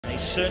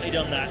He's certainly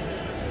done that.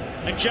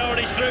 And Gerrard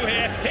is through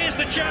here. Here's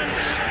the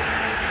chance.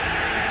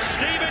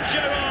 Steven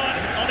Gerrard,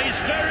 on his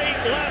very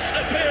last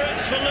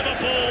appearance for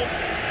Liverpool,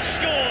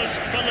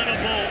 scores for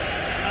Liverpool.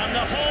 And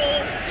the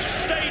whole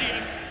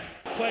stadium.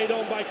 Played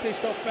on by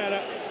Christoph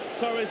Berra.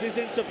 Torres is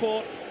in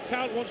support.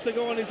 Count wants to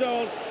go on his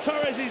own.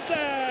 Torres is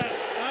there.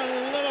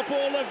 And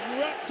Liverpool have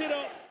wrapped it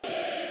up.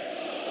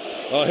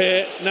 Oh,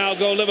 here, now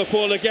go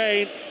Liverpool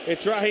again.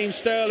 It's Raheem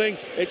Sterling.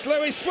 It's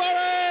Luis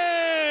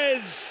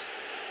Suarez!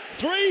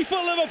 3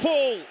 for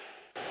Liverpool.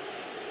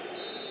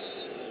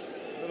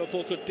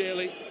 Liverpool could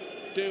dearly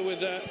do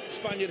with the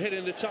Spaniard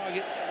hitting the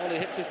target. All he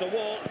hits is the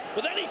wall.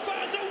 But then he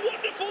fires a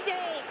wonderful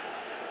goal.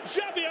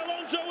 Xabi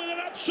Alonso with an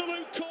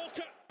absolute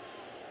corker.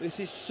 This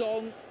is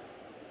Song.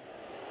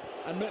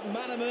 And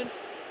McManaman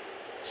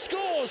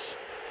scores!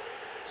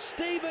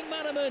 Steven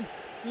McManaman.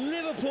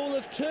 Liverpool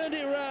have turned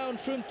it around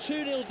from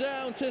 2-0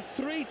 down to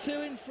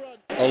 3-2 in front.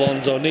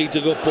 Alonso needs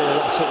a good ball.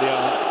 That's hit the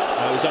arm.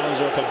 Now his arms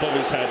are up above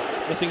his head.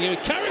 Nothing in.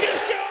 Carragher's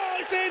goal!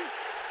 It's in!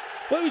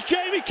 Well, it was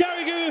Jamie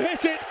Carragher who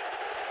hit it.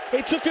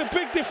 It took a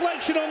big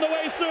deflection on the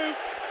way through,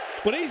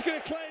 but he's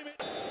going to claim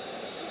it.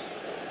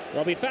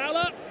 Robbie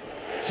Fowler,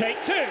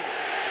 take 2.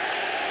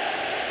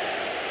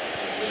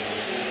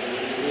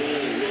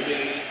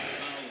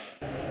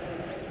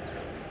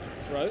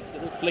 Throw,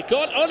 little flick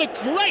on. Oh, a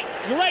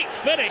great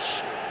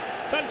finish.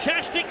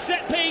 Fantastic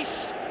set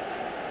piece.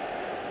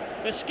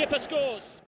 The skipper scores.